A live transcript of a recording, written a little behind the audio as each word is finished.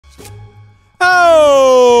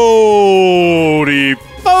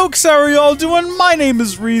folks, how are y'all doing? My name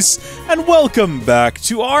is Rees, and welcome back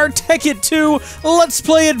to our Tekkit 2 Let's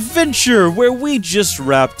Play Adventure, where we just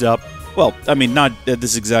wrapped up. Well, I mean, not at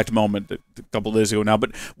this exact moment, a couple days ago now,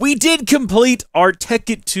 but we did complete our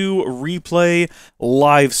Tekkit 2 replay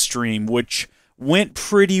live stream, which went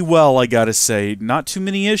pretty well, I gotta say. Not too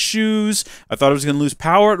many issues. I thought I was gonna lose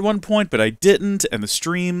power at one point, but I didn't, and the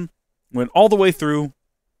stream went all the way through,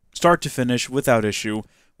 start to finish, without issue,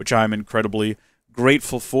 which I'm incredibly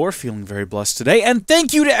grateful for, feeling very blessed today. And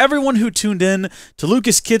thank you to everyone who tuned in, to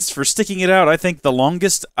Lucas Kits for sticking it out, I think the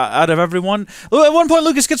longest out of everyone. At one point,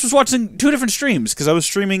 Lucas Kits was watching 2 different streams, because I was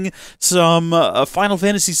streaming some Final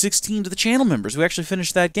Fantasy 16 to the channel members who actually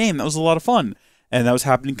finished that game. That was a lot of fun. And that was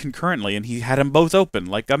happening concurrently, and he had them both open,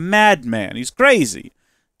 like a madman. He's crazy.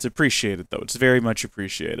 It's appreciated, though. It's very much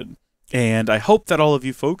appreciated. And I hope that all of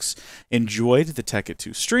you folks enjoyed the Tekkit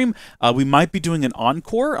 2 stream. We might be doing an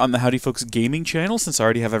encore on the Howdy Folks gaming channel, since I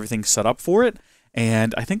already have everything set up for it.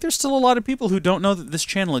 And I think there's still a lot of people who don't know that this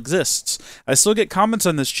channel exists. I still get comments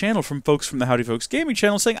on this channel from folks from the Howdy Folks gaming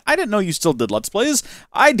channel saying, I didn't know you still did Let's Plays.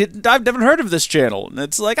 I've never heard of this channel. And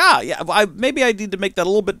it's like, yeah, maybe I need to make that a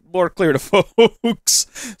little bit more clear to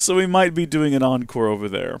folks. So we might be doing an encore over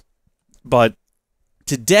there. But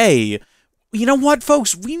today, you know what,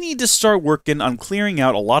 folks? We need to start working on clearing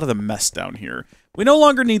out a lot of the mess down here. We no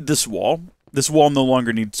longer need this wall. This wall no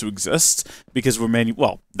longer needs to exist because we're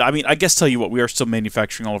well, I mean, I guess tell you what, we are still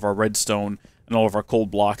manufacturing all of our redstone and all of our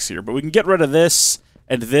cold blocks here, but we can get rid of this,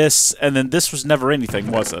 and then this was never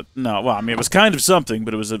anything, was it? No, well, I mean, it was kind of something,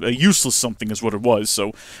 but it was a useless something is what it was,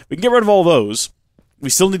 so we can get rid of all those. We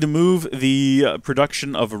still need to move the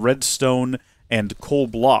production of redstone and coal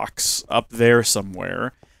blocks up there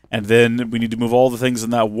somewhere, and then we need to move all the things in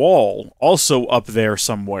that wall also up there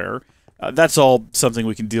somewhere. That's all something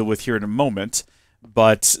we can deal with here in a moment,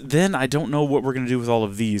 but then I don't know what we're going to do with all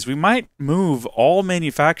of these. We might move all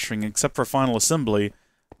manufacturing, except for final assembly,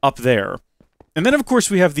 up there. And then, of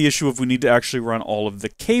course, we have the issue of we need to actually run all of the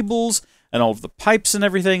cables and all of the pipes and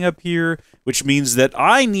everything up here, which means that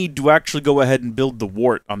I need to actually go ahead and build the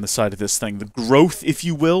wart on the side of this thing. The growth, if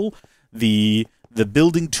you will, the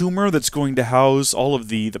building tumor that's going to house all of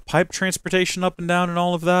the pipe transportation up and down and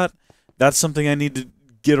all of that. That's something I need to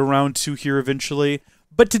get around to here eventually.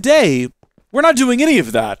 But today, we're not doing any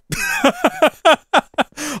of that.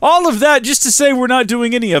 All of that just to say we're not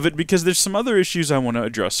doing any of it because there's some other issues I want to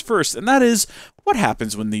address first, and that is, what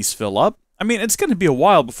happens when these fill up? I mean, it's going to be a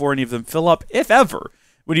while before any of them fill up, if ever.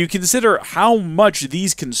 When you consider how much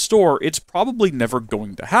these can store, it's probably never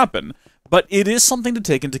going to happen. But it is something to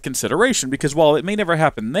take into consideration, because while it may never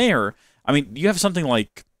happen there, I mean, you have something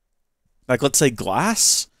like let's say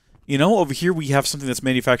glass. You know, over here we have something that's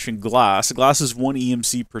manufacturing glass. Glass is 1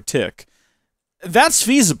 EMC per tick. That's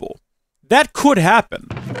feasible. That could happen.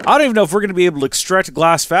 I don't even know if we're going to be able to extract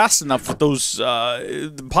glass fast enough with those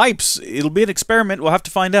pipes. It'll be an experiment. We'll have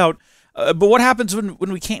to find out. But what happens when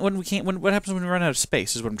we can't? What happens when we run out of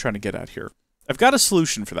space? Is what I'm trying to get at here. I've got a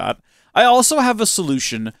solution for that. I also have a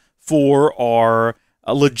solution for our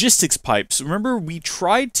logistics pipes. Remember, we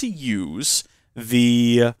tried to use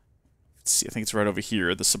the, let's see, I think it's right over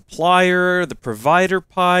here, the supplier, the provider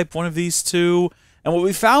pipe, one of these two, and what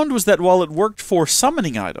we found was that while it worked for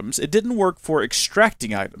summoning items, it didn't work for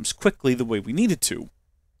extracting items quickly the way we needed to.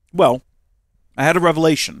 Well, I had a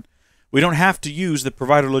revelation. We don't have to use the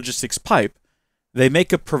provider logistics pipe. They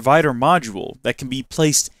make a provider module that can be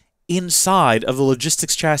placed inside of the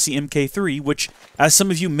logistics chassis MK3, which, as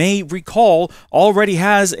some of you may recall, already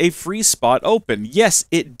has a free spot open. Yes,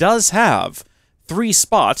 it does have 3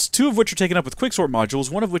 spots, 2 of which are taken up with quicksort modules,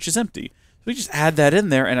 1 of which is empty. So we just add that in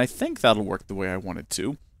there, and I think that'll work the way I want it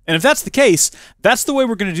to. And if that's the case, that's the way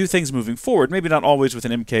we're going to do things moving forward. Maybe not always with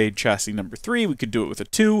an MK chassis number 3, we could do it with a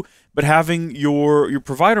 2, but having your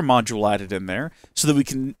provider module added in there so that we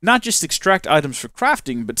can not just extract items for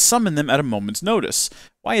crafting, but summon them at a moment's notice.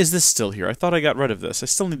 Why is this still here? I thought I got rid of this. I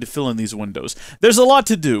still need to fill in these windows. There's a lot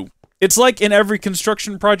to do. It's like in every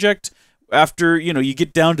construction project, after, you know, you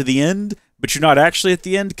get down to the end, but you're not actually at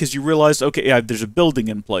the end because you realize, okay, yeah, there's a building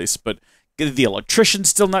in place, but the electrician's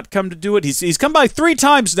still not come to do it. He's come by 3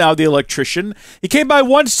 times now, the electrician. He came by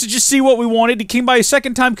once to just see what we wanted. He came by a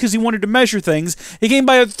second time because he wanted to measure things. He came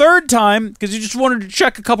by a 3rd time because he just wanted to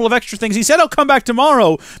check a couple of extra things. He said he'll come back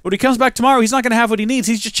tomorrow, but when he comes back tomorrow, he's not going to have what he needs.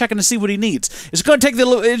 He's just checking to see what he needs. It's going to take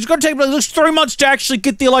at least 3 months to actually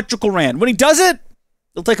get the electrical ran. When he does it,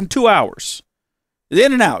 it'll take him 2 hours.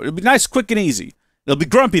 In and out. It'll be nice, quick, and easy. It'll be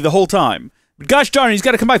grumpy the whole time. But gosh darn it, he's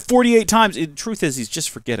got to come by 48 times. The truth is, he's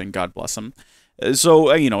just forgetting, God bless him.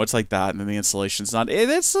 So, you know, it's like that, and then the installation's not...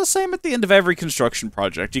 It's the same at the end of every construction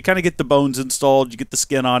project. You kind of get the bones installed, you get the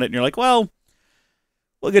skin on it, and you're like, well,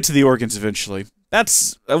 we'll get to the organs eventually.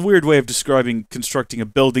 That's a weird way of describing constructing a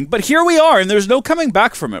building, but here we are, and there's no coming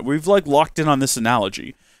back from it. We've, like, locked in on this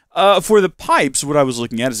analogy. For the pipes, what I was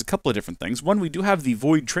looking at is a couple of different things. One, we do have the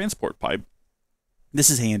void transport pipe. This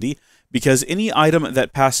is handy, because any item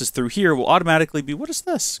that passes through here will automatically be... What is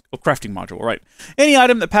this? Oh, crafting module, right. Any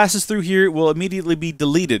item that passes through here will immediately be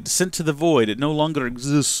deleted, sent to the void. It no longer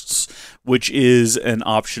exists, which is an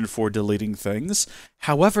option for deleting things.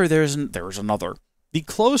 However, there's another. The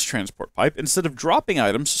closed transport pipe, instead of dropping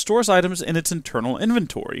items, stores items in its internal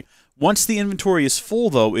inventory. Once the inventory is full,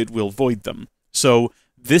 though, it will void them. So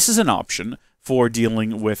this is an option for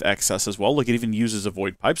dealing with excess as well. Like, it even uses a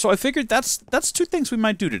void pipe. So I figured that's two things we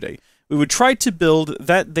might do today. We would try to build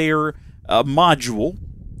that there module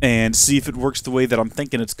and see if it works the way that I'm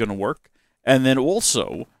thinking it's going to work. And then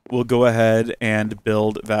also, we'll go ahead and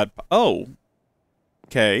build that... Oh.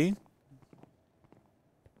 Okay.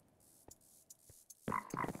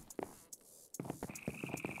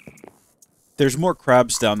 There's more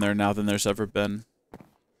crabs down there now than there's ever been.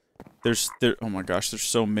 Oh my gosh, there's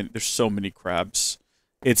so many crabs.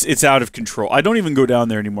 It's out of control. I don't even go down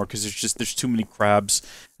there anymore because there's too many crabs,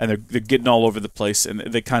 and they're getting all over the place, and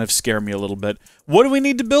they kind of scare me a little bit. What do we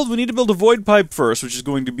need to build? We need to build a void pipe first, which is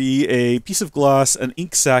going to be a piece of glass, an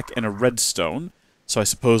ink sac, and a redstone. So I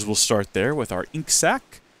suppose we'll start there with our ink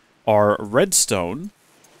sac, our redstone.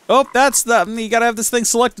 Oh, that's that. You gotta have this thing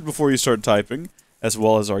selected before you start typing, as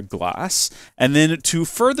well as our glass, and then to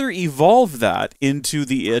further evolve that into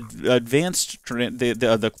the advanced,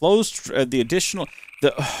 the closed, the additional,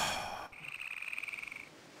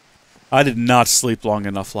 I did not sleep long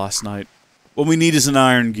enough last night. What we need is an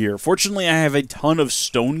iron gear. Fortunately, I have a ton of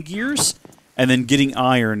stone gears, and then getting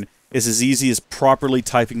iron is as easy as properly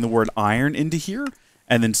typing the word iron into here,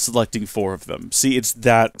 and then selecting 4 of them. See, it's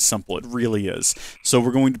that simple. It really is. So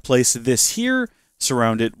we're going to place this here,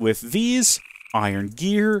 surround it with these, iron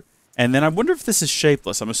gear, and then I wonder if this is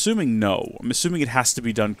shapeless. I'm assuming no. I'm assuming it has to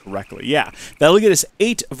be done correctly. Yeah, that'll get us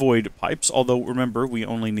 8 void pipes, although remember, we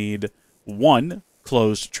only need 1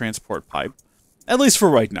 closed transport pipe, at least for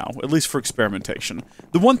right now, at least for experimentation.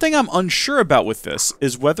 The one thing I'm unsure about with this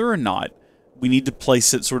is whether or not we need to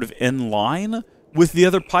place it sort of in line with the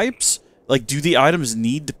other pipes. Like, do the items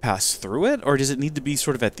need to pass through it, or does it need to be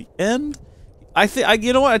sort of at the end?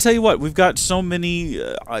 You know what? I tell you what. We've got so many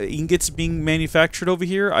ingots being manufactured over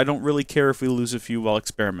here. I don't really care if we lose a few while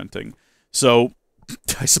experimenting. So,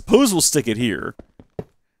 I suppose we'll stick it here.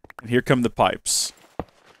 And here come the pipes.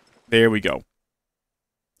 There we go.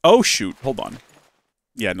 Oh shoot! Hold on.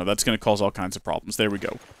 Yeah, no, that's going to cause all kinds of problems. There we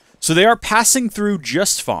go. So they are passing through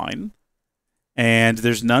just fine, and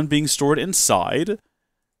there's none being stored inside.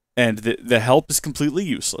 And the help is completely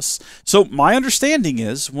useless. So my understanding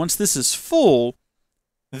is, once this is full,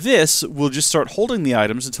 this will just start holding the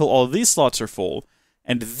items until all of these slots are full,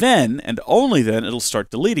 and then, and only then, it'll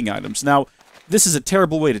start deleting items. Now, this is a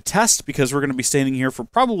terrible way to test, because we're going to be standing here for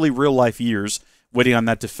probably real-life years, waiting on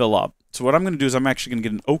that to fill up. So what I'm going to do is I'm actually going to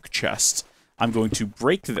get an oak chest. I'm going to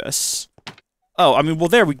break this. Oh, I mean, well,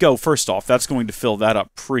 there we go, first off. That's going to fill that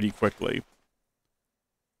up pretty quickly.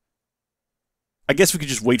 I guess we could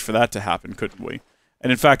just wait for that to happen, couldn't we?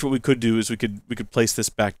 And in fact, what we could do is we could place this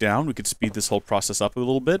back down. We could speed this whole process up a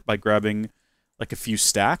little bit by grabbing like a few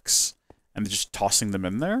stacks and just tossing them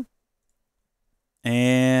in there.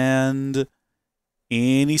 And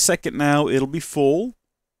any second now, it'll be full.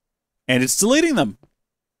 And it's deleting them.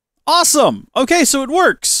 Awesome! Okay, so it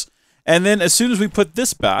works! And then as soon as we put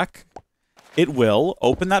this back, it will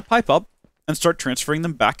open that pipe up and start transferring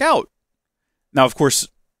them back out. Now, of course,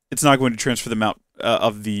 it's not going to transfer them out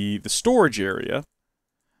of the storage area,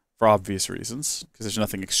 for obvious reasons, because there's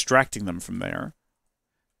nothing extracting them from there.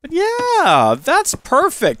 But yeah, that's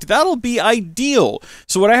perfect. That'll be ideal.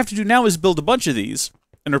 So what I have to do now is build a bunch of these,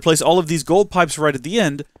 and replace all of these gold pipes right at the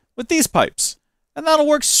end with these pipes. And that'll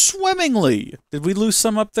work swimmingly. Did we lose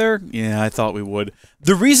some up there? Yeah, I thought we would.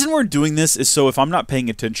 The reason we're doing this is so if I'm not paying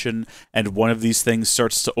attention and one of these things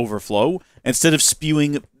starts to overflow, instead of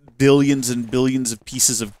spewing billions and billions of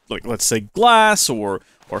pieces of, like, let's say glass or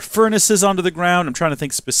furnaces onto the ground. I'm trying to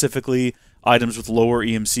think specifically items with lower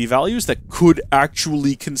EMC values that could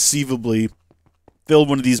actually conceivably fill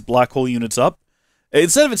one of these black hole units up.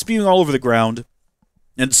 Instead of it spewing all over the ground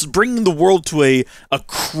and bringing the world to a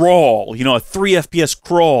crawl, you know, a 3 FPS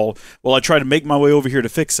crawl while I try to make my way over here to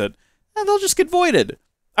fix it, they'll just get voided.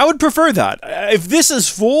 I would prefer that. If this is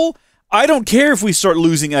full, I don't care if we start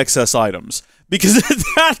losing excess items, because at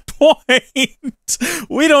that point,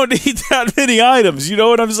 we don't need that many items. You know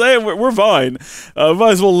what I'm saying? We're fine.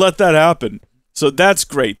 Might as well let that happen. So that's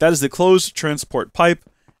great. That is the closed transport pipe,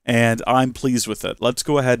 and I'm pleased with it. Let's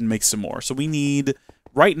go ahead and make some more. So we need,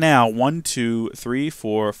 right now, 1, 2, 3,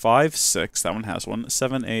 4, 5, 6. That one has one.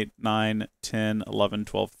 7, 8, 9, 10, 11,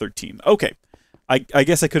 12, 13. Okay. I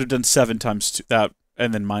guess I could have done 7 times 2, that,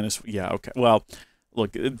 and then minus... Yeah, okay. Well...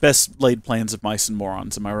 Look, best laid plans of mice and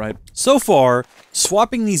morons, am I right? So far,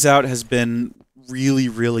 swapping these out has been really,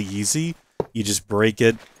 really easy. You just break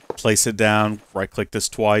it, place it down, right-click this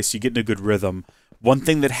twice, you get in a good rhythm. One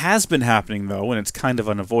thing that has been happening, though, and it's kind of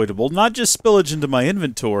unavoidable, not just spillage into my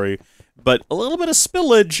inventory, but a little bit of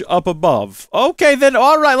spillage up above. Okay, then,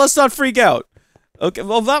 alright, let's not freak out. Okay,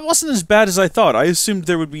 well, that wasn't as bad as I thought. I assumed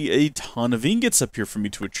there would be a ton of ingots up here for me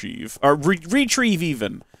to achieve. Or retrieve,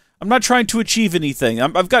 even. I'm not trying to achieve anything.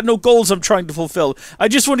 I've got no goals I'm trying to fulfill. I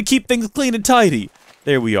just want to keep things clean and tidy.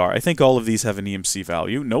 There we are. I think all of these have an EMC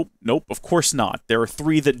value. Nope, nope, of course not. There are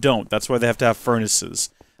 3 that don't. That's why they have to have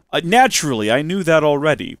furnaces. Naturally, I knew that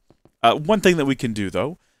already. One thing that we can do,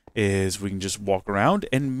 though, is we can just walk around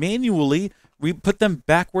and manually put them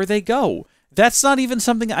back where they go. That's not even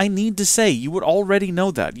something I need to say. You would already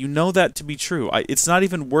know that. You know that to be true. It's not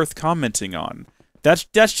even worth commenting on. That's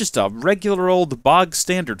just a regular old bog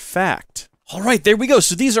standard fact. Alright, there we go.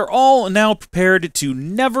 So these are all now prepared to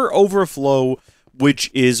never overflow,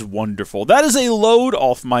 which is wonderful. That is a load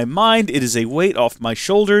off my mind. It is a weight off my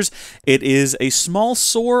shoulders. It is a small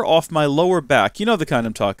sore off my lower back. You know the kind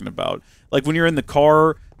I'm talking about. Like when you're in the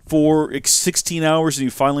car for 16 hours and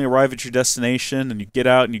you finally arrive at your destination and you get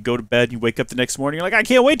out and you go to bed and you wake up the next morning, you're like, I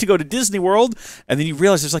can't wait to go to Disney World, and then you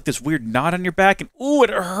realize there's like this weird knot on your back and ooh, it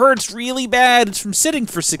hurts really bad. It's from sitting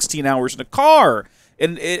for 16 hours in a car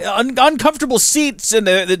and uncomfortable seats and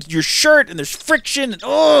your shirt and there's friction and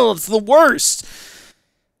oh, it's the worst.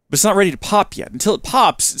 But it's not ready to pop yet. Until it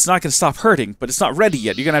pops, it's not going to stop hurting, but it's not ready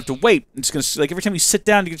yet. You're going to have to wait. It's going to, like, every time you sit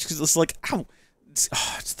down, it's like, ow. It's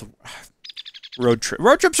the... Road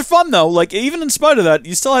trips are fun, though. Like, even in spite of that,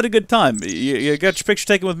 you still had a good time. You got your picture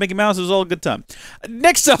taken with Mickey Mouse. It was all a good time.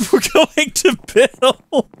 Next up, we're going to build...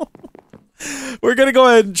 We're going to go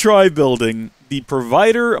ahead and try building the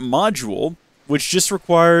provider module, which just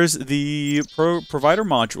requires the provider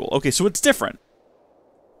module. Okay, so it's different.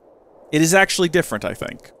 It is actually different, I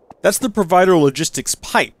think. That's the provider logistics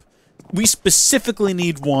pipe. We specifically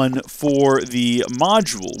need one for the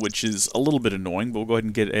module, which is a little bit annoying, but we'll go ahead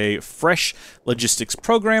and get a fresh logistics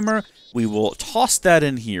programmer. We will toss that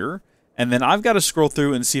in here, and then I've got to scroll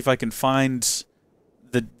through and see if I can find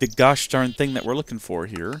the gosh darn thing that we're looking for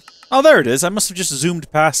here. Oh, there it is. I must have just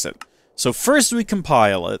zoomed past it. So first we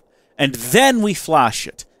compile it, and then we flash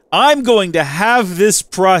it. I'm going to have this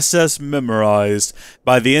process memorized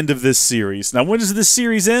by the end of this series. Now, when does this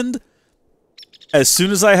series end? As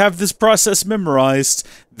soon as I have this process memorized,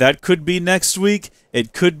 that could be next week,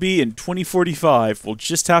 it could be in 2045. We'll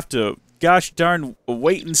just have to, gosh darn,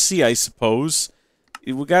 wait and see, I suppose.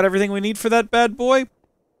 We got everything we need for that bad boy?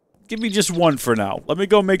 Give me just one for now. Let me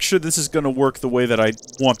go make sure this is going to work the way that I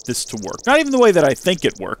want this to work. Not even the way that I think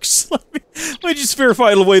it works. Let me just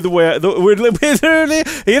verify the way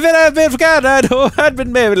even I've been forgotten, I'd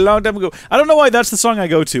been married a long time ago. I don't know why that's the song I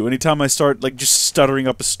go to anytime I start, like, just stuttering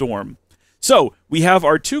up a storm. So, we have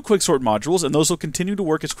our 2 quicksort modules, and those will continue to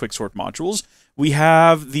work as quicksort modules. We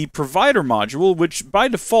have the provider module, which by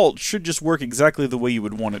default should just work exactly the way you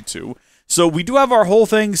would want it to. So, we do have our whole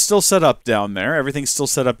thing still set up down there. Everything's still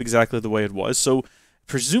set up exactly the way it was. So,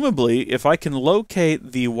 presumably, if I can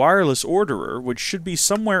locate the wireless orderer, which should be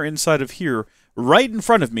somewhere inside of here, right in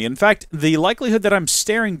front of me. In fact, the likelihood that I'm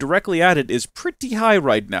staring directly at it is pretty high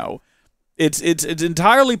right now. It's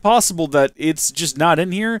entirely possible that it's just not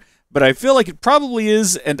in here, but I feel like it probably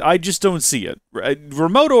is, and I just don't see it.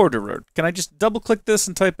 Remote orderer. Can I just double-click this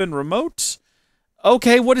and type in remote?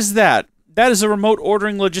 Okay, what is that? That is a remote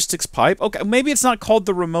ordering logistics pipe. Okay, maybe it's not called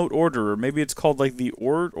the remote orderer. Maybe it's called, like, the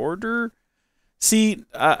order? See,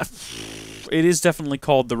 it is definitely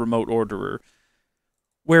called the remote orderer.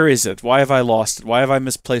 Where is it? Why have I lost it? Why have I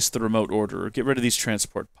misplaced the remote orderer? Get rid of these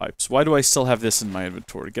transport pipes. Why do I still have this in my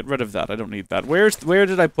inventory? Get rid of that. I don't need that. Where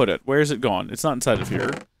did I put it? Where is it gone? It's not inside of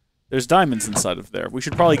here. There's diamonds inside of there. We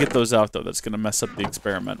should probably get those out, though. That's going to mess up the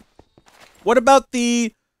experiment. What about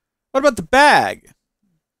the bag?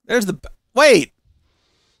 There's the... Wait!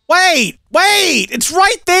 It's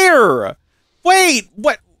right there! Wait!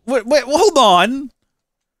 Wait, hold on!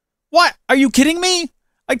 What? Are you kidding me?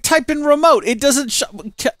 I type in remote. It doesn't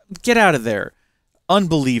get out of there.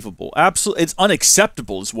 Unbelievable. Absolutely. It's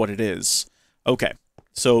unacceptable is what it is. Okay.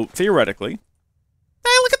 So, theoretically...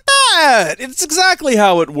 Hey, look at that! It's exactly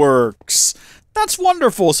how it works! That's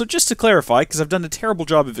wonderful! So just to clarify, because I've done a terrible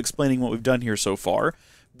job of explaining what we've done here so far,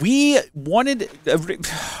 we wanted...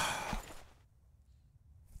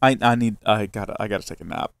 I gotta take a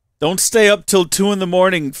nap. Don't stay up till 2 in the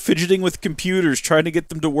morning fidgeting with computers trying to get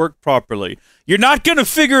them to work properly. You're not gonna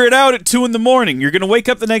figure it out at 2 in the morning. You're gonna wake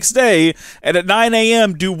up the next day and at 9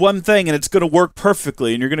 a.m. do one thing and it's gonna work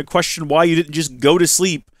perfectly, and you're gonna question why you didn't just go to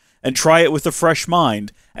sleep and try it with a fresh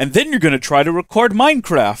mind. And then you're gonna try to record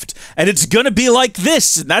Minecraft, and it's gonna be like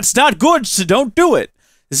this, and that's not good, so don't do it.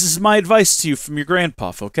 This is my advice to you from your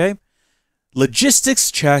grandpuff, okay?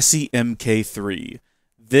 Logistics Chassis MK3.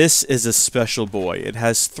 This is a special boy. It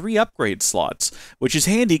has 3 upgrade slots, which is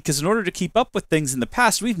handy because in order to keep up with things in the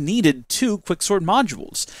past, we've needed 2 quicksort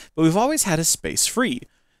modules, but we've always had a space free.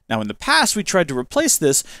 Now, in the past, we tried to replace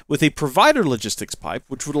this with a provider logistics pipe,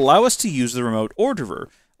 which would allow us to use the remote orderer,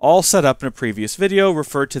 all set up in a previous video.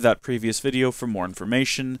 Refer to that previous video for more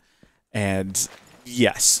information. And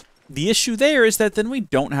yes, the issue there is that then we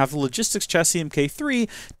don't have the Logistics Chassis MK3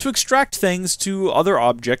 to extract things to other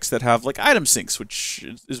objects that have, like, item sinks, which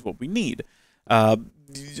is what we need.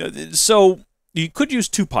 So you could use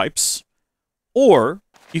 2 pipes, or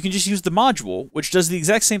you can just use the module, which does the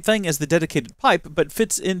exact same thing as the dedicated pipe, but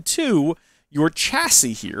fits into your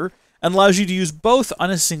chassis here, and allows you to use both on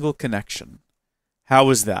a single connection. How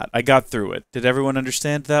was that? I got through it. Did everyone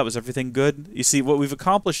understand that? Was everything good? You see, what we've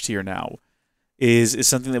accomplished here now is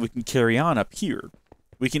something that we can carry on up here.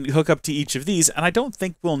 We can hook up to each of these, and I don't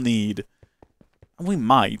think we'll need... We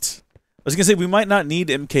might. I was going to say, we might not need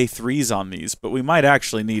MK3s on these, but we might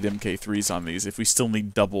actually need MK3s on these if we still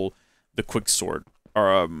need double the quicksort. Or,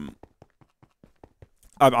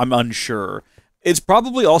 I'm unsure. It's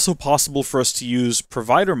probably also possible for us to use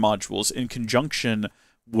provider modules in conjunction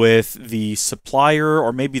with the supplier,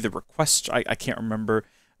 or maybe the request... I can't remember...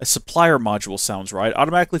 A supplier module sounds right.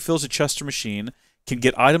 Automatically fills a chest or machine, can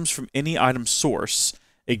get items from any item source,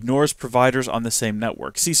 ignores providers on the same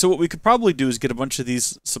network. See, so what we could probably do is get a bunch of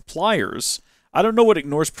these suppliers. I don't know what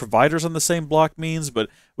ignores providers on the same block means, but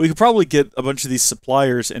we could probably get a bunch of these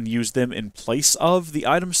suppliers and use them in place of the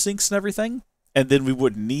item sinks and everything. And then we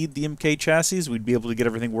wouldn't need the MK chassis. We'd be able to get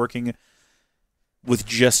everything working with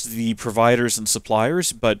just the providers and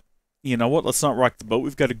suppliers, but you know what? Let's not rock the boat.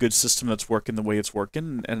 We've got a good system that's working the way it's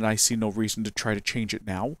working, and I see no reason to try to change it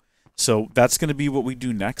now. So that's going to be what we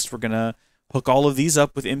do next. We're going to hook all of these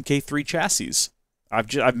up with MK3 chassis.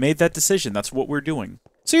 I've made that decision. That's what we're doing.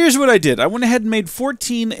 So here's what I did. I went ahead and made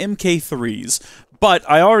 14 MK3s, but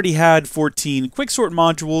I already had 14 quicksort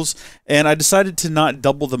modules, and I decided to not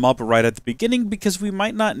double them up right at the beginning because we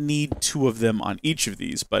might not need 2 of them on each of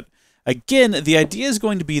these, but again, the idea is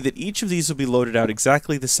going to be that each of these will be loaded out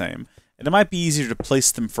exactly the same, and it might be easier to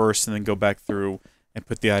place them first and then go back through and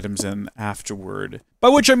put the items in afterward. By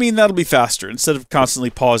which I mean that'll be faster. Instead of constantly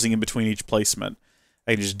pausing in between each placement,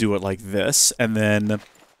 I can just do it like this, and then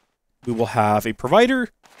we will have a provider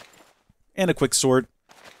and a quicksort,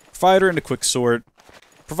 provider and a quicksort,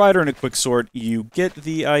 provider and a quicksort. You get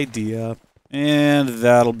the idea, and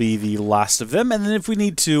that'll be the last of them, and then if we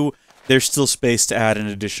need to, there's still space to add an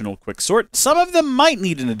additional quicksort. Some of them might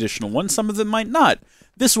need an additional one, some of them might not.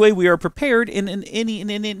 This way we are prepared I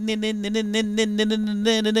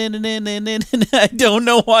don't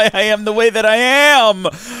know why I am the way that I am.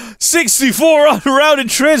 64 unrouted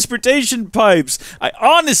transportation pipes. I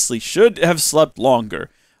honestly should have slept longer.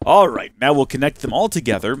 Alright, now we'll connect them all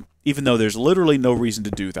together, even though there's literally no reason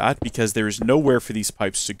to do that, because there is nowhere for these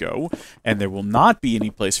pipes to go, and there will not be any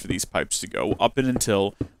place for these pipes to go up and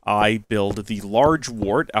until I build the large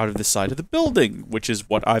wart out of the side of the building, which is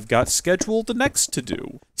what I've got scheduled next to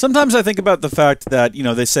do. Sometimes I think about the fact that, you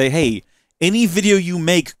know, they say, hey, any video you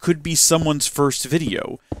make could be someone's first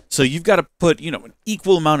video, so you've got to put, you know, an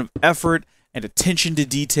equal amount of effort and attention to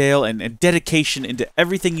detail and dedication into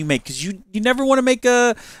everything you make, because you never want to make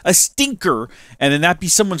a stinker and then that be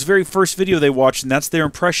someone's very first video they watch and that's their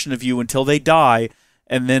impression of you until they die,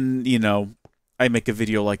 and then, you know, I make a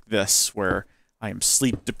video like this where I am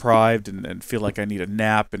sleep deprived and feel like I need a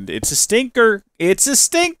nap, and it's a stinker. It's a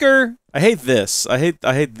stinker. I hate this. I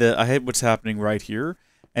hate what's happening right here,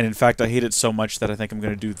 and in fact I hate it so much that I think I'm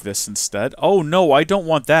going to do this instead. Oh no, I don't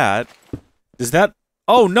want that. Does that...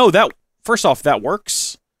 Oh no, that... First off, that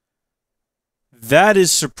works. That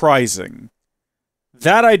is surprising.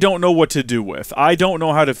 That I don't know what to do with. I don't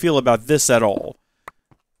know how to feel about this at all.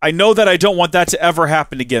 I know that I don't want that to ever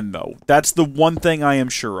happen again, though. That's the one thing I am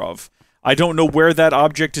sure of. I don't know where that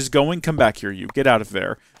object is going. Come back here, you. Get out of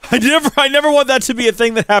there. I never want that to be a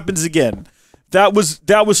thing that happens again. That was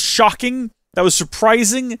shocking, That was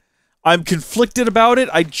surprising. I'm conflicted about it.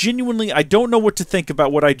 I don't know what to think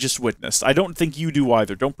about what I just witnessed. I don't think you do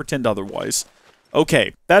either. Don't pretend otherwise.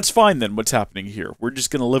 Okay, that's fine then, what's happening here. We're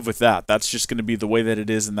just going to live with that. That's just going to be the way that it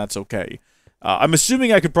is, and that's okay. I'm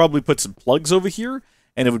assuming I could probably put some plugs over here,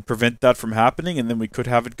 and it would prevent that from happening, and then we could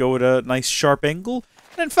have it go at a nice sharp angle.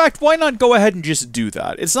 And in fact, why not go ahead and just do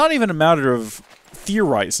that? It's not even a matter of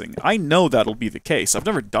theorizing. I know that'll be the case. I've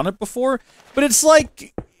never done it before, but it's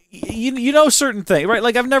like, you know certain things, right?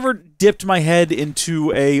 Like, I've never dipped my head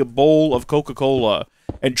into a bowl of Coca-Cola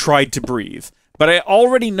and tried to breathe. But I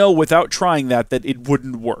already know without trying that it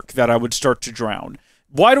wouldn't work, that I would start to drown.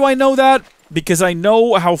 Why do I know that? Because I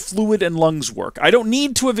know how fluid and lungs work. I don't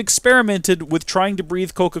need to have experimented with trying to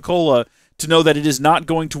breathe Coca-Cola to know that it is not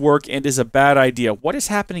going to work and is a bad idea. What is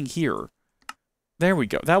happening here? There we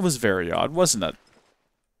go. That was very odd, wasn't it?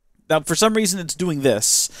 Now, for some reason, it's doing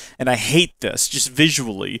this, and I hate this, just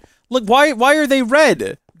visually. Look, why are they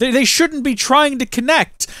red? They shouldn't be trying to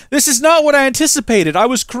connect. This is not what I anticipated. I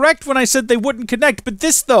was correct when I said they wouldn't connect, but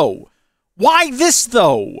this, though? Why this,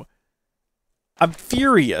 though? I'm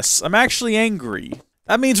furious. I'm actually angry.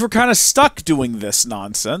 That means we're kind of stuck doing this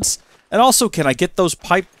nonsense. And also, can I get those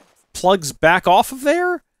pipe plugs back off of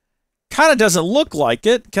there? Kind of doesn't look like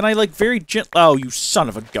it. Can I, like, very gently... Oh, you son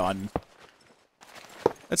of a gun.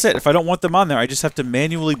 That's it. If I don't want them on there, I just have to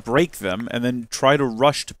manually break them and then try to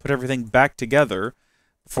rush to put everything back together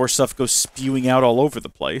before stuff goes spewing out all over the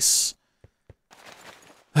place.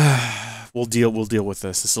 We'll deal with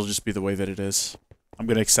this. This will just be the way that it is. I'm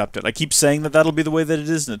going to accept it. I keep saying that that'll be the way that it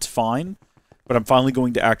is, and it's fine, but I'm finally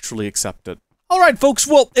going to actually accept it. Alright, folks,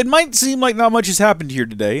 well, it might seem like not much has happened here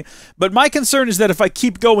today, but my concern is that if I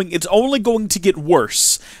keep going, it's only going to get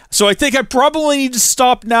worse. So I think I probably need to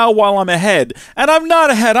stop now while I'm ahead. And I'm not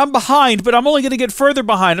ahead, I'm behind, but I'm only going to get further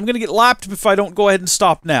behind. I'm going to get lapped if I don't go ahead and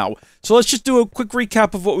stop now. So let's just do a quick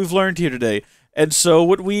recap of what we've learned here today. And so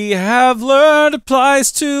what we have learned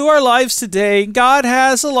applies to our lives today. God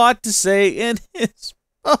has a lot to say in his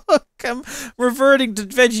book. I'm reverting to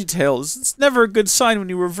VeggieTales. It's never a good sign when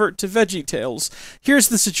you revert to VeggieTales. Here's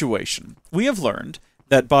the situation. We have learned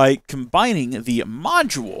that by combining the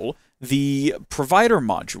module, the provider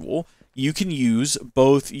module, you can use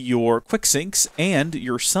both your quick syncs and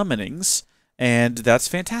your summonings, and that's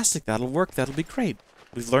fantastic. That'll work. That'll be great.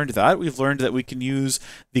 We've learned that. We've learned that we can use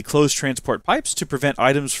the closed transport pipes to prevent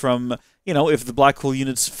items from, you know, if the black hole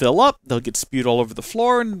units fill up, they'll get spewed all over the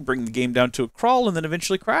floor and bring the game down to a crawl and then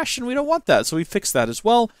eventually crash, and we don't want that, so we fixed that as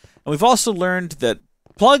well. And we've also learned that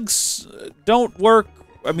plugs don't work.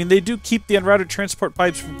 I mean, they do keep the unrouted transport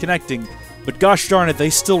pipes from connecting, but gosh darn it, they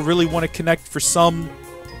still really want to connect for some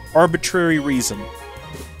arbitrary reason.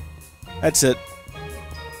 That's it.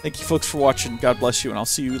 Thank you folks for watching. God bless you, and I'll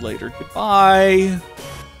see you later. Goodbye.